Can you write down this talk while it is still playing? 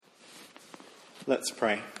Let's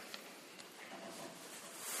pray.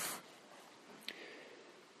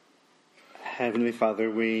 Heavenly Father,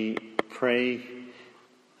 we pray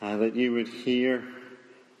that you would hear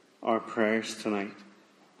our prayers tonight,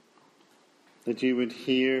 that you would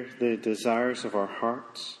hear the desires of our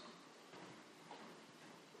hearts,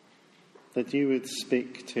 that you would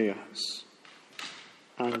speak to us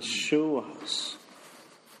and show us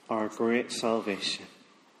our great salvation.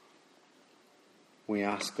 We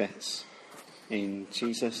ask this in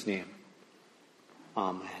Jesus' name.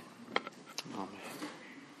 Amen. Amen.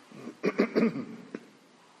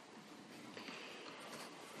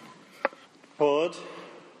 God,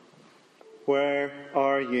 where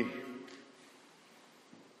are you?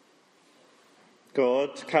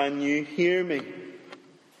 God, can you hear me?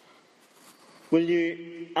 Will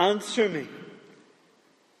you answer me?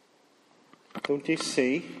 Don't you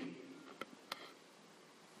see?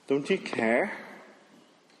 Don't you care?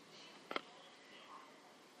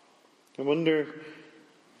 I wonder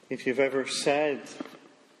if you've ever said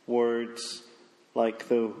words like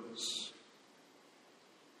those,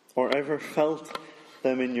 or ever felt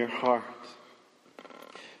them in your heart.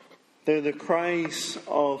 They're the cries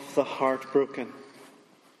of the heartbroken,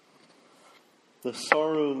 the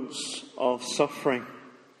sorrows of suffering.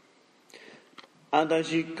 And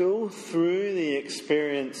as you go through the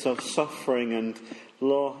experience of suffering and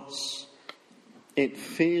loss, it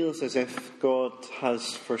feels as if God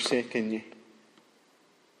has forsaken you,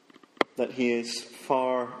 that He is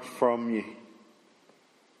far from you.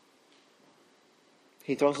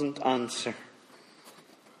 He doesn't answer.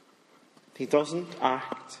 He doesn't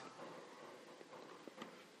act.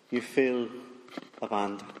 You feel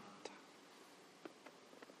abandoned.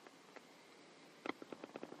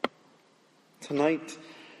 Tonight,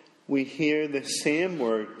 we hear the same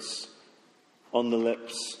words on the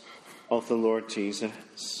lips of the Lord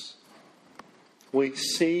Jesus. We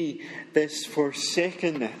see this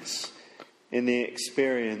forsakenness in the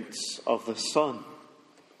experience of the Son.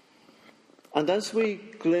 And as we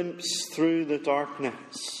glimpse through the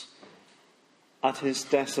darkness at His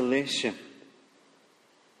desolation,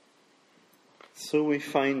 so we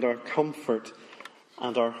find our comfort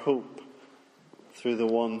and our hope through the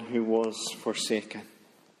one who was forsaken.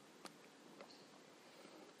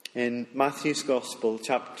 In Matthew's Gospel,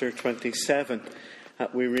 chapter 27,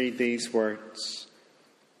 we read these words.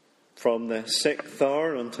 From the 6th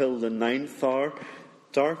hour until the 9th hour,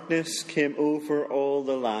 darkness came over all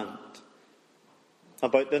the land.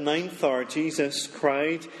 About the 9th hour, Jesus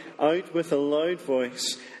cried out with a loud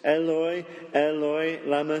voice, Eloi, Eloi,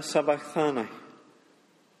 lama sabachthani,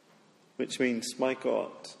 which means, my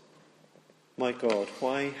God,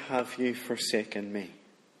 why have you forsaken me?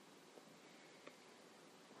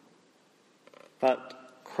 That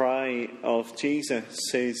cry of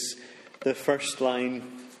Jesus is the first line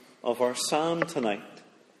of our psalm tonight.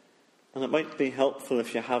 And it might be helpful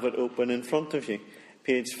if you have it open in front of you.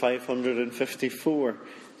 Page 554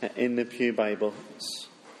 in the Pew Bibles.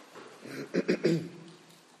 And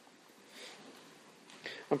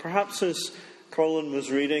perhaps as Colin was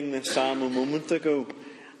reading the psalm a moment ago,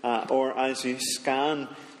 or as you scan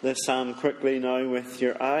the psalm quickly now with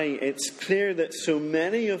your eye, it's clear that so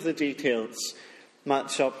many of the details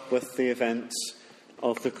match up with the events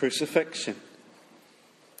of the crucifixion.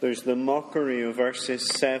 There's the mockery of verses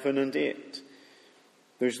 7 and 8.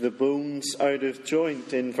 There's the bones out of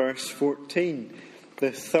joint in verse 14.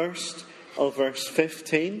 The thirst of verse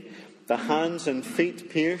 15. The hands and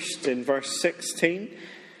feet pierced in verse 16.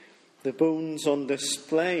 The bones on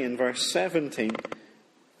display in verse 17.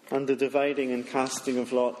 And the dividing and casting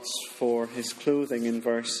of lots for his clothing in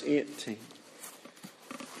verse 18.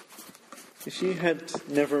 If you had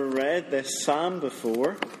never read this psalm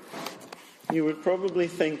before, you would probably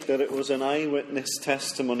think that it was an eyewitness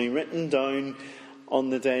testimony written down on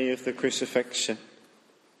the day of the crucifixion,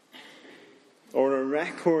 or a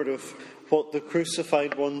record of what the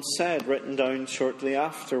crucified one said written down shortly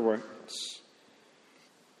afterwards.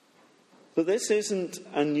 But this isn't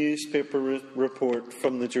a newspaper report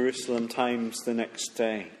from the Jerusalem Times the next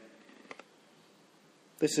day.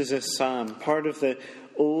 This is a psalm, part of the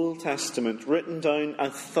Old Testament, written down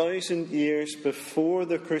 1,000 years before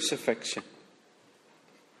the crucifixion.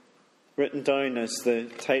 Written down, as the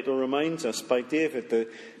title reminds us, by David, the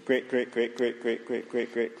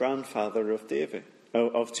great-great-great-great-great-great-great-grandfather of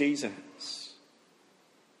Jesus.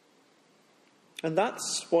 And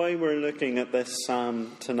that's why we're looking at this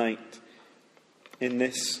psalm tonight, in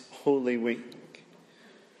this Holy Week.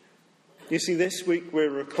 You see, this week we're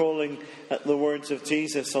recalling the words of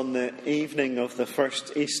Jesus on the evening of the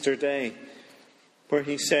first Easter day, where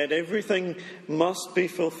he said, everything must be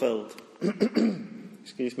fulfilled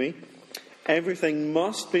excuse me, everything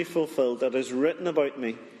must be fulfilled that is written about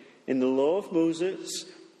me in the law of Moses,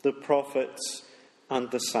 the prophets,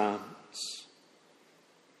 and the Psalms.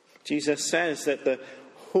 Jesus says that the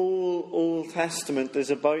whole Old Testament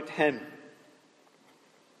is about him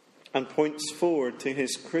and points forward to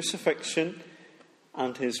his crucifixion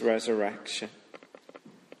and his resurrection.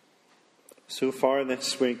 So far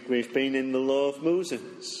this week we've been in the law of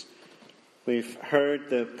Moses. We've heard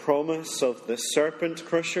the promise of the serpent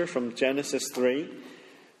crusher from Genesis 3,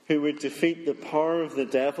 who would defeat the power of the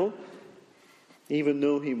devil, even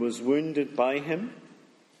though he was wounded by him.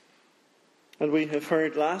 And we have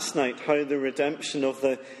heard last night how the redemption of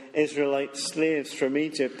the Israelite slaves from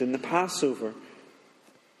Egypt in the Passover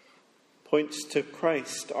points to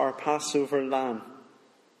Christ, our Passover lamb,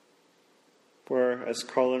 where, as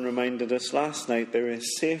Colin reminded us last night, there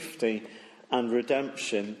is safety and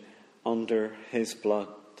redemption under his blood.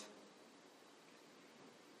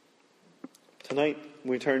 Tonight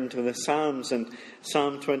we turn to the Psalms, and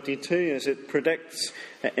Psalm 22, as it predicts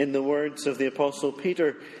in the words of the Apostle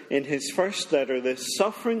Peter in his first letter, the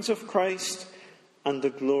sufferings of Christ and the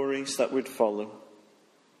glories that would follow.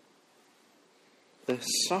 The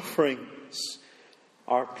sufferings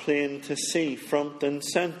are plain to see front and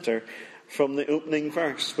centre from the opening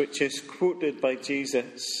verse, which is quoted by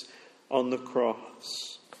Jesus on the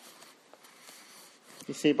cross.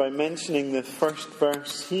 You see, by mentioning the first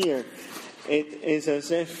verse here, it is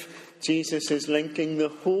as if Jesus is linking the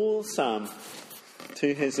whole psalm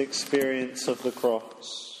to his experience of the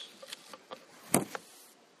cross.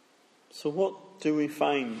 So what do we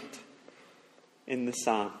find in the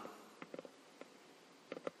psalm?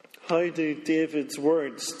 How do David's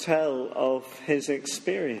words tell of his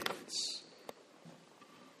experience?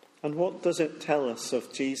 And what does it tell us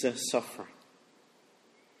of Jesus' suffering?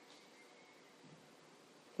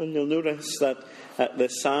 Well, you'll notice that the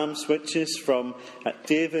psalm switches from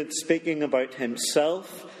David speaking about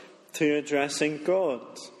himself to addressing God.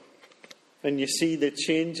 And you see the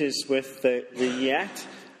changes with the yet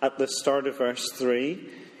at the start of verse 3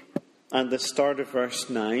 and the start of verse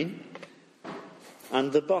 9,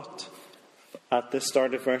 and the but at the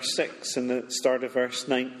start of verse 6 and the start of verse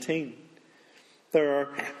 19. There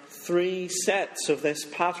are three sets of this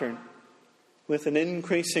pattern with an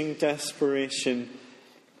increasing desperation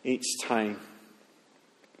each time.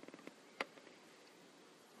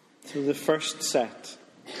 So the first set,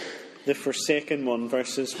 the forsaken one,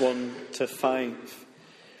 verses 1 to 5.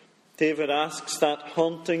 David asks that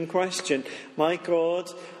haunting question, my God,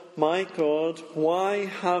 why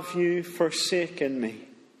have you forsaken me?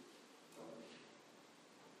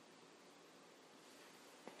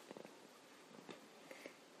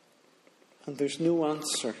 And there's no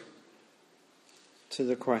answer to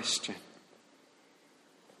the question.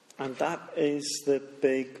 And that is the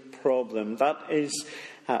big problem. That is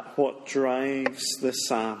what drives the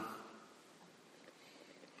psalm.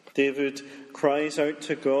 David cries out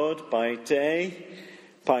to God by day,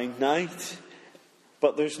 by night,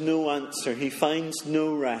 but there's no answer. He finds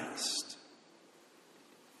no rest.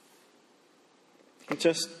 He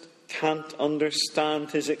just can't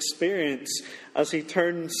understand his experience as he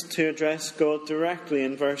turns to address God directly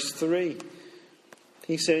in verse 3.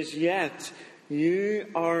 He says, yet you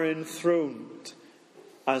are enthroned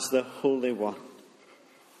as the Holy One.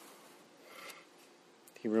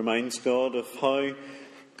 He reminds God of how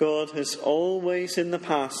God has always in the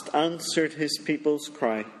past answered his people's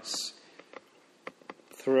cries.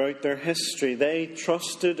 Throughout their history, they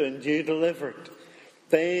trusted and you delivered.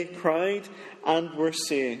 They cried and were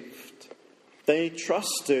saved. They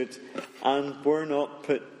trusted and were not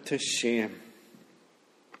put to shame.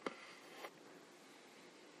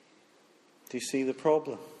 Do you see the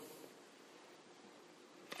problem?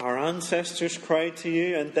 Our ancestors cried to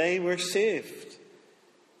you and they were saved.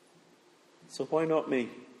 So why not me?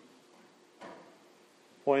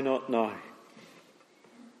 Why not now?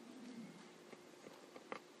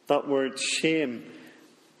 That word shame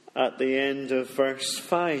at the end of verse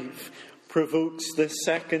 5 provokes the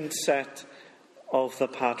second set of the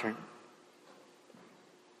pattern.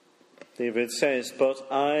 David says, but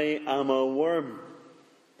I am a worm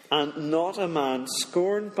and not a man,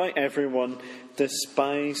 scorned by everyone,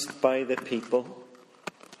 despised by the people.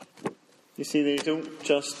 You see, they don't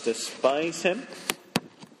just despise him,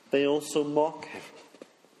 they also mock him.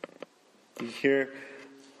 You hear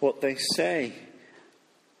what they say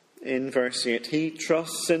in verse 8. He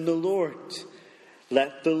trusts in the Lord.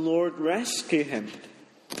 Let the Lord rescue him.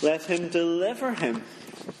 Let him deliver him,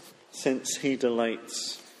 since he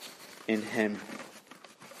delights in him.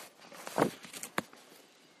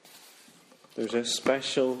 There's a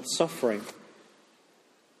special suffering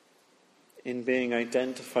in being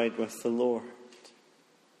identified with the Lord.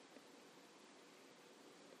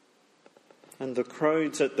 And the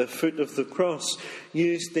crowds at the foot of the cross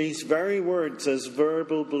used these very words as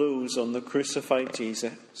verbal blows on the crucified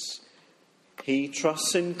Jesus. He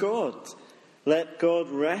trusts in God. Let God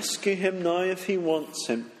rescue him now if he wants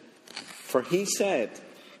him. For he said,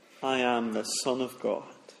 I am the Son of God.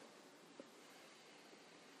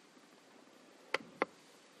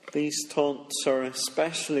 These taunts are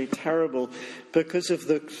especially terrible because of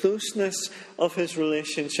the closeness of his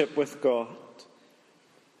relationship with God.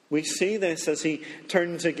 We see this as he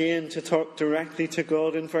turns again to talk directly to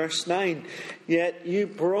God in verse 9. Yet you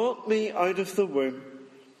brought me out of the womb.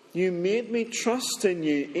 You made me trust in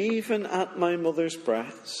you even at my mother's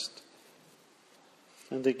breast.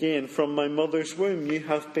 And again, from my mother's womb you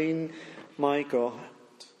have been my God.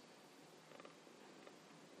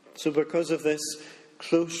 So because of this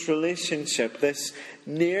close relationship, this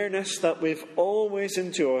nearness that we've always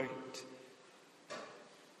enjoyed,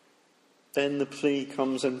 then the plea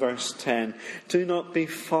comes in verse 10. Do not be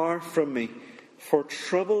far from me, for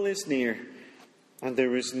trouble is near, and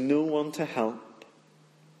there is no one to help.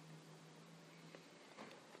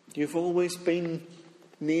 You've always been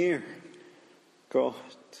near, God.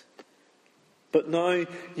 But now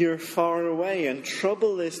you're far away, and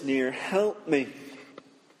trouble is near. Help me.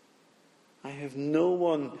 I have no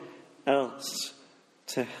one else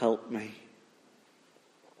to help me.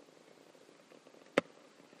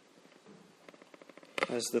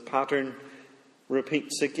 As the pattern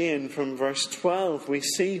repeats again from verse 12, we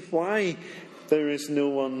see why there is no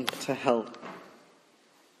one to help.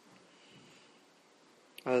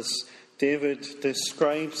 As David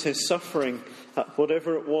describes his suffering at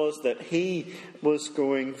whatever it was that he was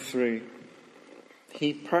going through,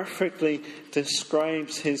 he perfectly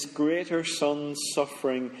describes his greater son's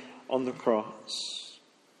suffering on the cross.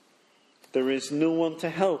 There is no one to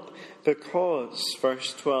help because,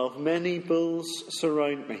 verse 12, many bulls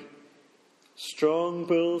surround me. Strong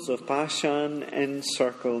bulls of Bashan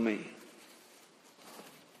encircle me.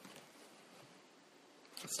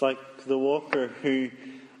 It's like the walker who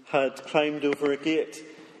had climbed over a gate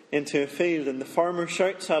into a field and the farmer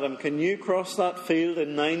shouts at him, can you cross that field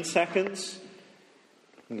in 9 seconds?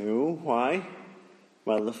 No, why?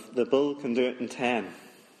 Well, the bull can do it in 10.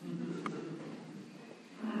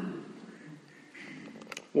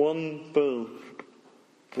 One bull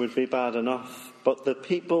would be bad enough, but the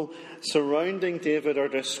people surrounding David are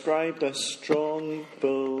described as strong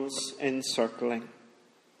bulls encircling.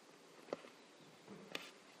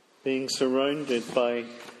 Being surrounded by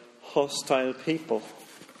hostile people.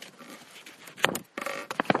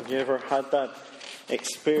 Have you ever had that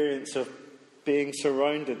experience of being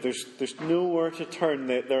surrounded? There's nowhere to turn.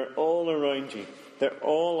 They're all around you. They're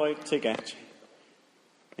all out to get you.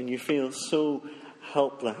 And you feel so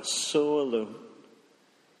helpless, so alone.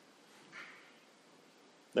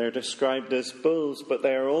 They're described as bulls, but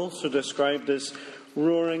they are also described as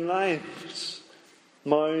roaring lions,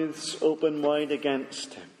 mouths open wide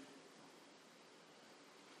against him.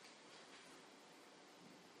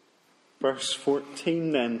 Verse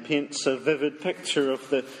 14 then paints a vivid picture of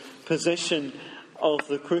the position of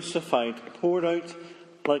the crucified, poured out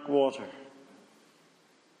like water,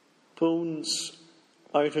 bones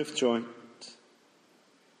out of joint,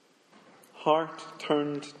 heart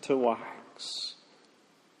turned to wax,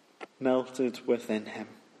 melted within him.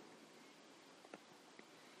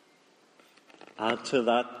 Add to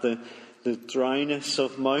that the dryness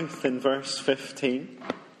of mouth in verse 15.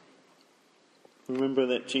 Remember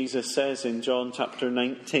that Jesus says in John chapter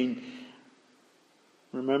 19,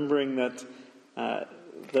 remembering that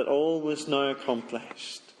all was now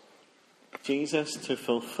accomplished, Jesus, to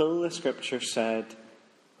fulfill the scripture, said,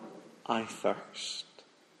 I thirst.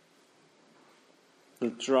 The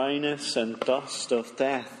dryness and dust of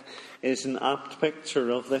death is an apt picture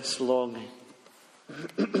of this longing.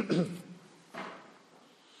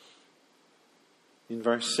 In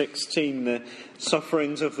verse 16, the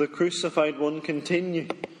sufferings of the crucified one continue.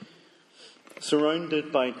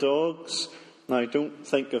 Surrounded by dogs. Now, don't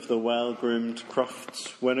think of the well-groomed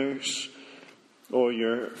Crufts winners or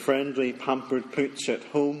your friendly pampered pooch at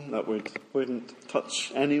home that wouldn't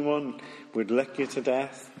touch anyone, would lick you to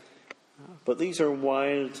death. But these are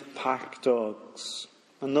wild pack dogs.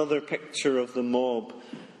 Another picture of the mob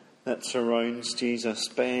that surrounds Jesus,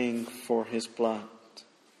 baying for his blood.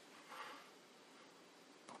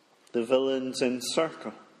 The villains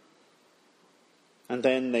encircle, and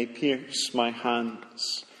then they pierce my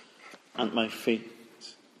hands and my feet.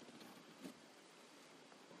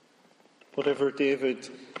 Whatever David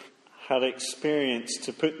had experienced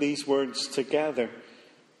to put these words together,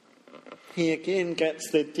 he again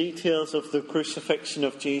gets the details of the crucifixion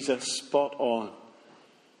of Jesus spot on.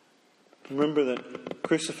 Remember that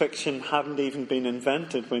crucifixion hadn't even been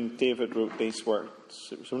invented when David wrote these words.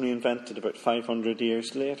 It was only invented about 500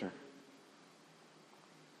 years later.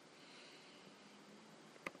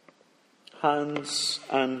 Hands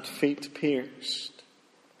and feet pierced,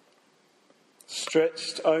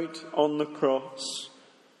 stretched out on the cross,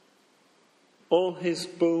 all his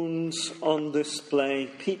bones on display,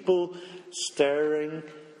 people staring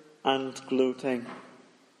and gloating.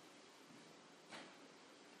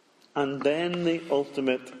 And then the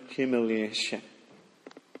ultimate humiliation.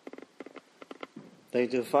 They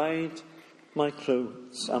divide my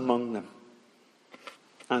clothes among them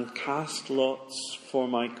and cast lots for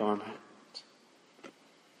my garment.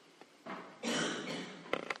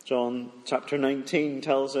 John chapter 19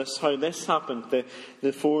 tells us how this happened.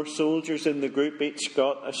 The 4 soldiers in the group each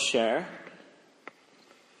got a share.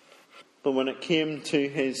 But when it came to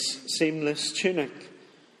his seamless tunic,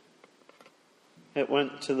 it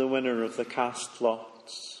went to the winner of the cast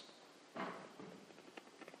lots.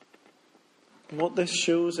 And what this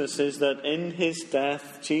shows us is that in his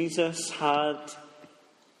death, Jesus had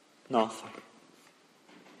nothing.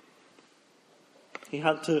 He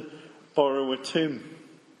had to borrow a tomb.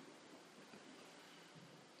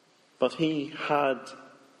 But he had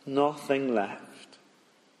nothing left.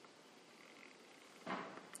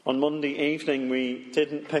 On Monday evening, we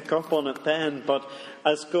didn't pick up on it then, but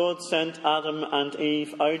as God sent Adam and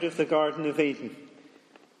Eve out of the Garden of Eden,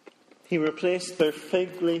 he replaced their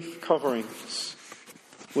fig leaf coverings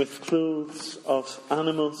with clothes of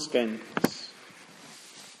animal skins.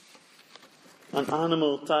 An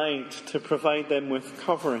animal died to provide them with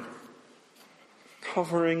covering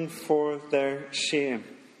for their shame.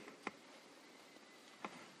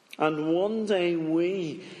 And one day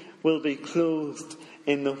we will be clothed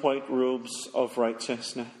in the white robes of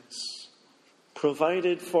righteousness,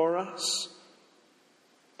 provided for us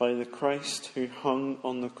by the Christ who hung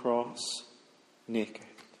on the cross naked,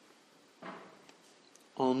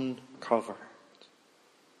 uncovered.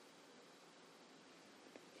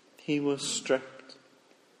 He was stripped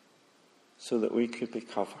so that we could be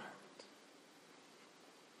covered.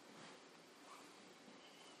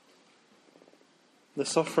 The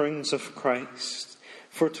sufferings of Christ,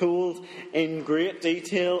 foretold in great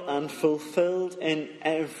detail and fulfilled in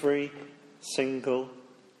every single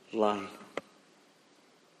line.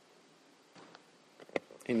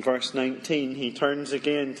 In verse 19, he turns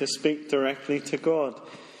again to speak directly to God.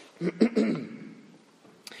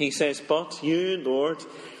 He says, "But you, Lord,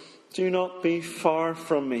 do not be far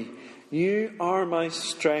from me. You are my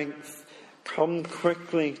strength. Come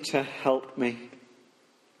quickly to help me."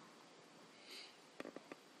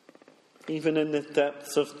 Even in the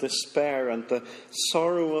depths of despair and the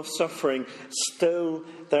sorrow of suffering, still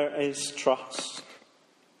there is trust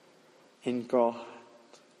in God.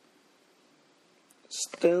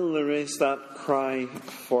 Still there is that cry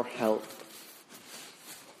for help.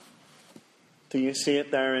 Do you see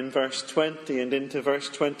it there in verse 20 and into verse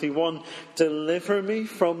 21? "Deliver me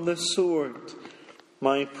from the sword,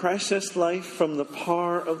 my precious life from the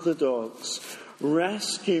power of the dogs.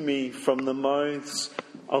 Rescue me from the mouths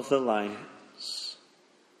of the lions."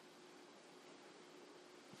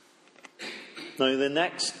 Now the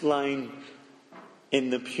next line in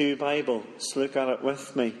the Pew Bible, let's look at it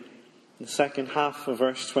with me. The second half of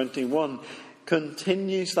verse 21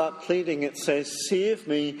 continues that pleading. It says, "Save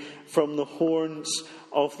me from the horns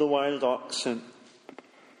of the wild oxen."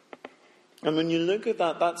 And when you look at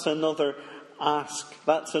that, that's another ask,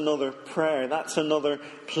 that's another prayer, that's another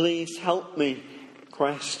 "please help me"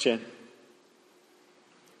 question.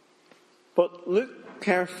 But look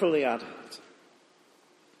carefully at it.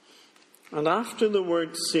 And after the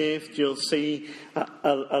word "saved," you'll see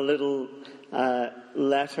a little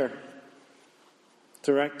letter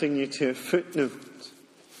directing you to a footnote.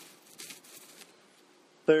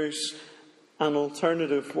 There's an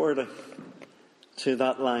alternative wording to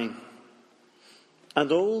that line. And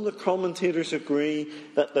all the commentators agree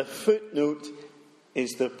that the footnote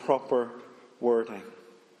is the proper wording.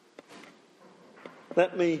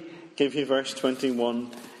 Let me give you verse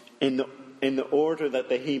 21 in the order that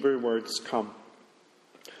the Hebrew words come.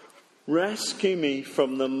 "Rescue me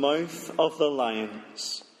from the mouth of the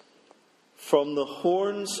lions, from the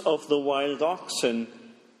horns of the wild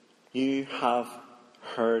oxen, you have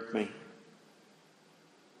heard me."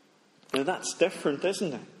 Now that's different,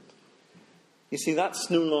 isn't it? You see, that's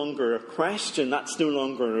no longer a question, that's no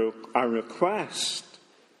longer a request.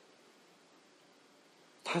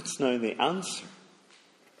 That's now the answer.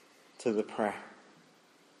 to the prayer.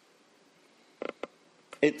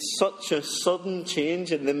 It's such a sudden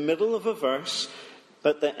change in the middle of a verse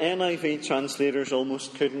that the NIV translators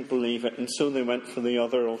almost couldn't believe it, and so they went for the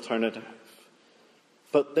other alternative.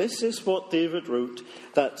 But this is what David wrote,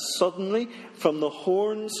 that suddenly from the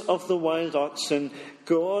horns of the wild oxen,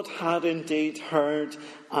 God had indeed heard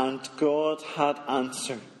and God had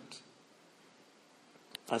answered,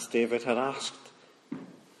 as David had asked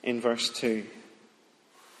in verse 2.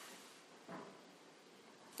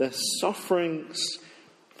 The sufferings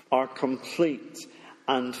are complete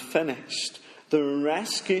and finished. The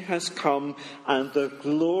rescue has come and the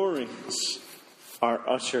glories are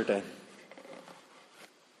ushered in.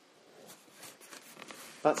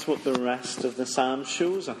 That's what the rest of the psalm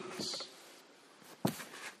shows us.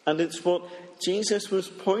 And it's what Jesus was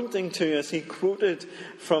pointing to as he quoted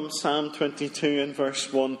from Psalm 22 in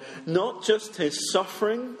verse 1. Not just his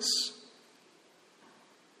sufferings,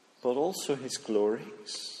 but also his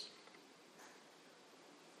glories.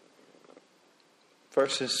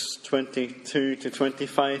 Verses 22 to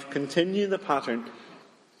 25 continue the pattern,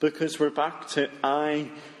 because we're back to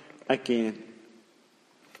I again.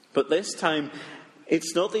 But this time,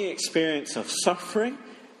 it's not the experience of suffering,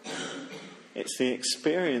 it's the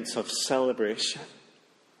experience of celebration.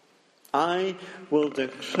 I will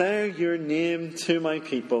declare your name to my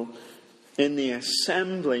people. In the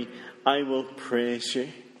assembly, I will praise you.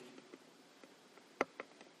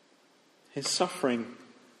 His suffering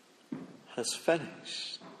has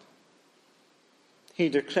finished. He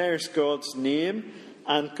declares God's name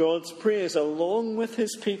and God's praise along with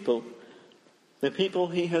his people, the people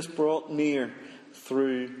he has brought near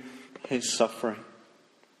through his suffering.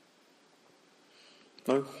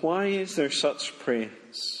 Now, why is there such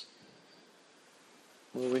praise?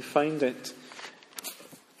 Well, we find it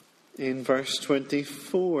in verse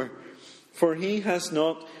 24. For he has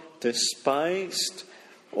not despised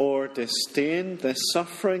or disdained the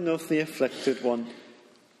suffering of the afflicted one.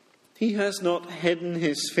 He has not hidden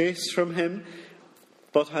his face from him,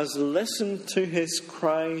 but has listened to his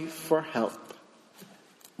cry for help.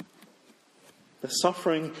 The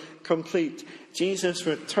suffering complete, Jesus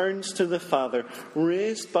returns to the Father,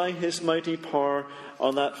 raised by his mighty power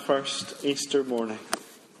on that first Easter morning.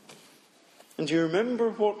 And do you remember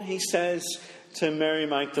what he says to Mary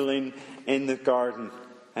Magdalene in the garden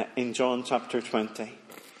in John chapter 20?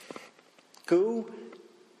 Go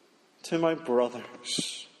to my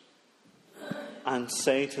brothers and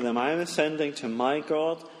say to them, I am ascending to my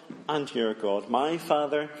God and your God, my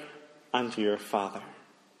Father and your Father.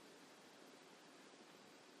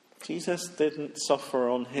 Jesus didn't suffer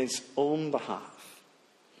on his own behalf.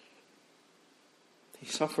 He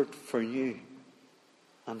suffered for you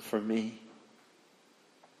and for me.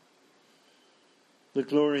 The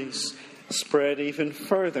glories spread even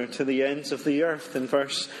further to the ends of the earth in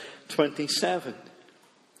verse 27.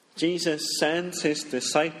 Jesus sends his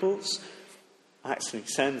disciples, actually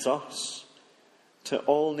sends us, to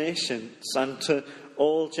all nations and to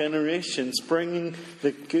all generations, bringing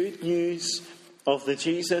the good news of the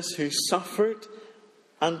Jesus who suffered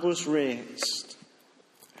and was raised,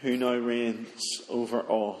 who now reigns over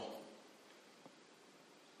all.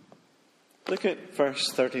 Look at verse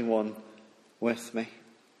 31 with me.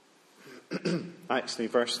 Actually,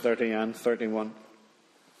 verse 30 and 31.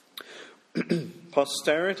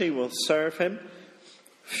 Posterity will serve him.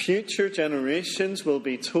 Future generations will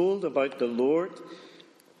be told about the Lord.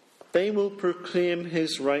 They will proclaim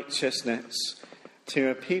his righteousness to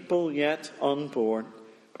a people yet unborn,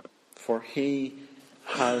 for he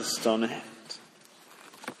has done it.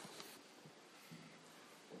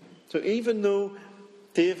 So even though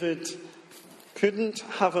David couldn't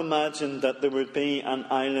have imagined that there would be an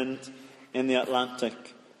island in the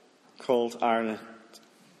Atlantic called Ireland,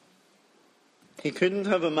 he couldn't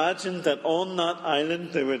have imagined that on that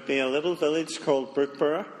island there would be a little village called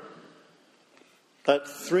Brookborough, that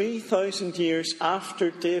 3,000 years after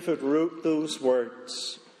David wrote those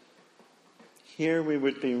words, here we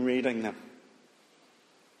would be reading them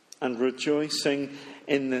and rejoicing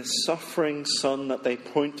in the suffering Son that they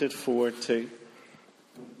pointed forward to.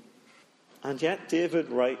 And yet David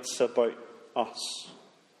writes about us.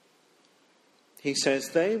 He says,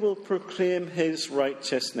 they will proclaim his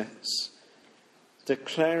righteousness,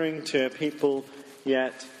 declaring to a people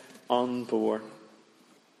yet unborn.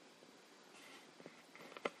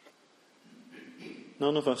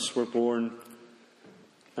 None of us were born,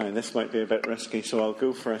 now this might be a bit risky, so I'll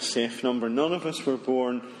go for a safe number. None of us were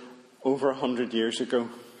born over 100 years ago.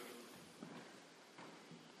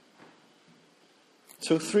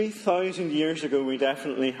 So 3,000 years ago we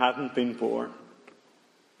definitely hadn't been born.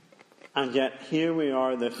 And yet here we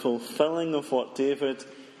are, the fulfilling of what David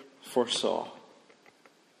foresaw.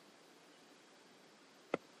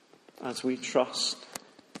 As we trust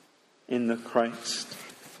in the Christ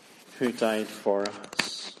who died for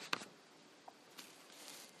us.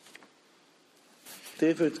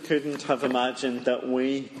 David couldn't have imagined that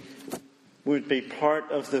we would be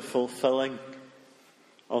part of the fulfilling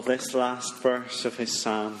of this last verse of his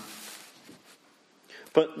psalm.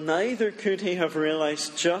 But neither could he have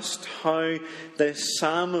realized just how this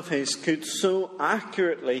psalm of his could so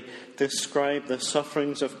accurately describe the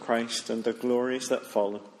sufferings of Christ and the glories that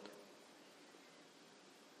follow.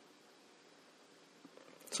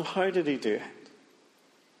 So how did he do it?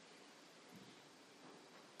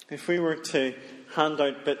 If we were to hand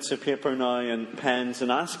out bits of paper now and pens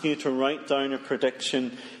and ask you to write down a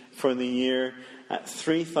prediction for the year at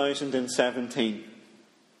 3017,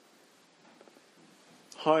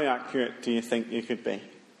 how accurate do you think you could be?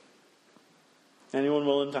 Anyone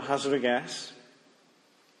willing to hazard a guess?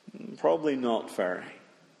 Probably not very.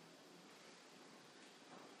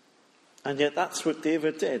 And yet that's what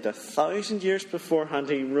David did. 1,000 years beforehand,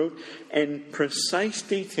 he wrote in precise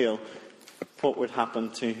detail what would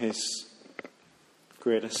happen to his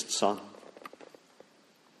greatest son.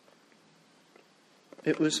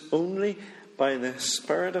 It was only by the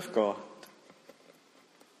Spirit of God.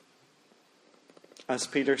 As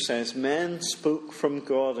Peter says, men spoke from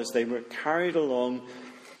God as they were carried along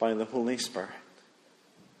by the Holy Spirit.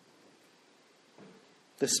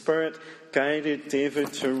 The Spirit guided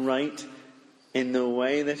David to write in the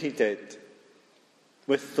way that he did,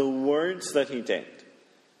 with the words that he did,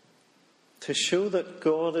 to show that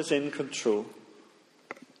God is in control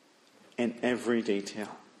in every detail.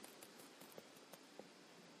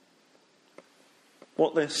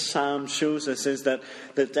 What this psalm shows us is that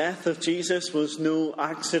the death of Jesus was no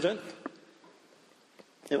accident.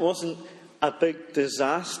 It wasn't a big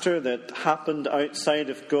disaster that happened outside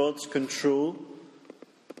of God's control.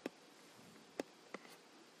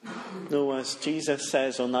 No, as Jesus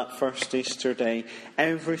says on that first Easter day,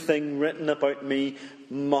 everything written about me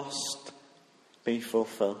must be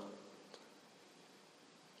fulfilled.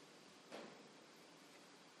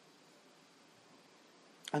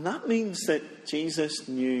 And that means that Jesus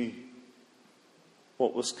knew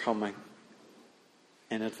what was coming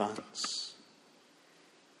in advance.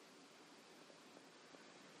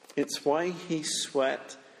 It's why he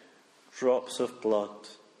sweat drops of blood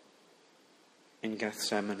in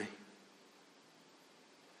Gethsemane.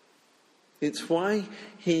 It's why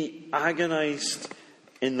he agonized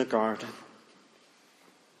in the garden.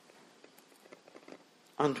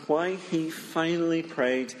 And why he finally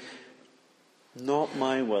prayed, "Not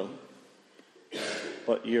my will,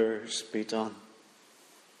 but yours be done."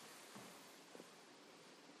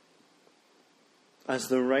 As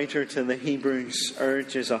the writer to the Hebrews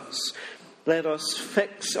urges us, let us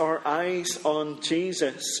fix our eyes on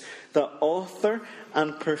Jesus, the author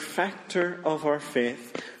and perfecter of our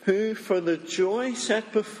faith, who for the joy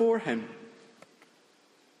set before him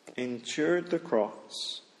endured the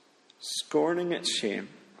cross, scorning its shame,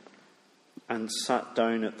 and sat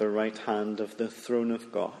down at the right hand of the throne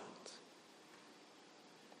of God.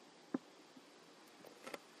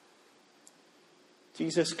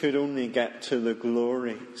 Jesus could only get to the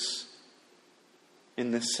glories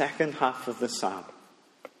in the second half of the psalm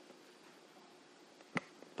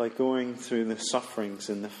by going through the sufferings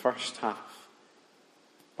in the first half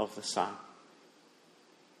of the psalm.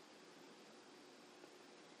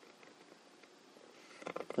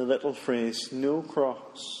 The little phrase, "no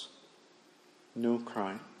cross, no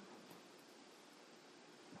crown."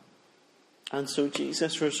 And so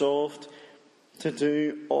Jesus resolved to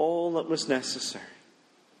do all that was necessary.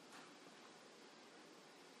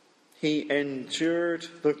 He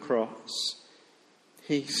endured the cross.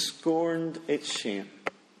 He scorned its shame.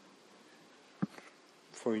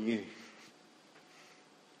 For you.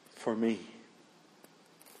 For me.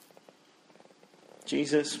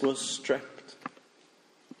 Jesus was stripped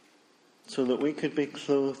so that we could be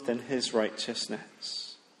clothed in his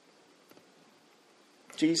righteousness.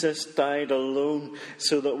 Jesus died alone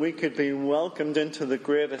so that we could be welcomed into the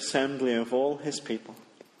great assembly of all his people.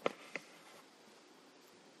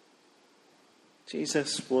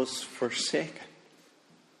 Jesus was forsaken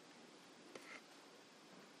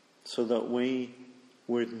so that we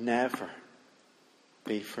would never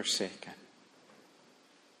be forsaken.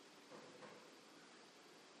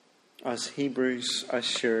 As Hebrews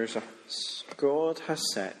assures us, God has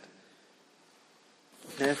said,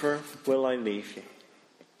 "Never will I leave you.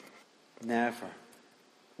 Never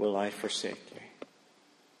will I forsake you."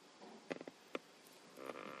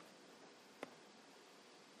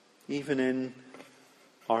 even in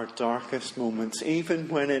our darkest moments, even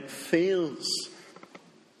when it feels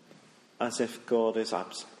as if God is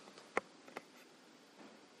absent.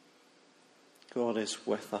 God is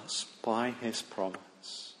with us by his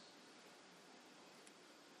promise,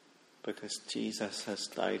 because Jesus has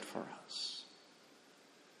died for us.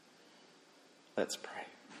 Let's pray.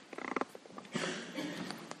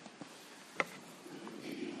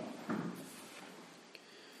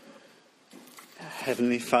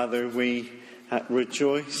 Heavenly Father, we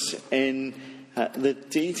rejoice in the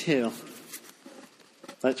detail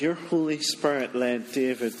that your Holy Spirit led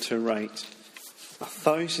David to write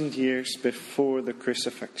 1,000 years before the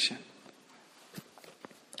crucifixion.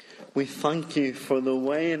 We thank you for the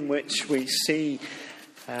way in which we see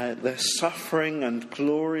the suffering and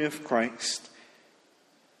glory of Christ.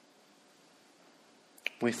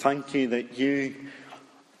 We thank you that you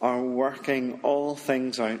are working all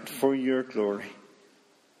things out for your glory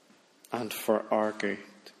and for our good.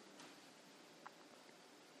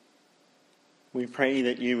 We pray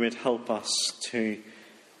that you would help us to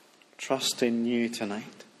trust in you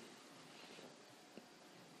tonight,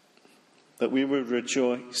 that we would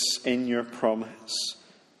rejoice in your promise,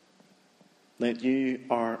 that you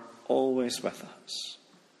are always with us.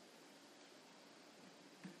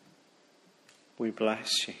 We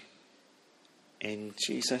bless you in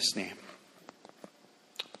Jesus' name.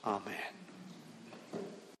 Amen.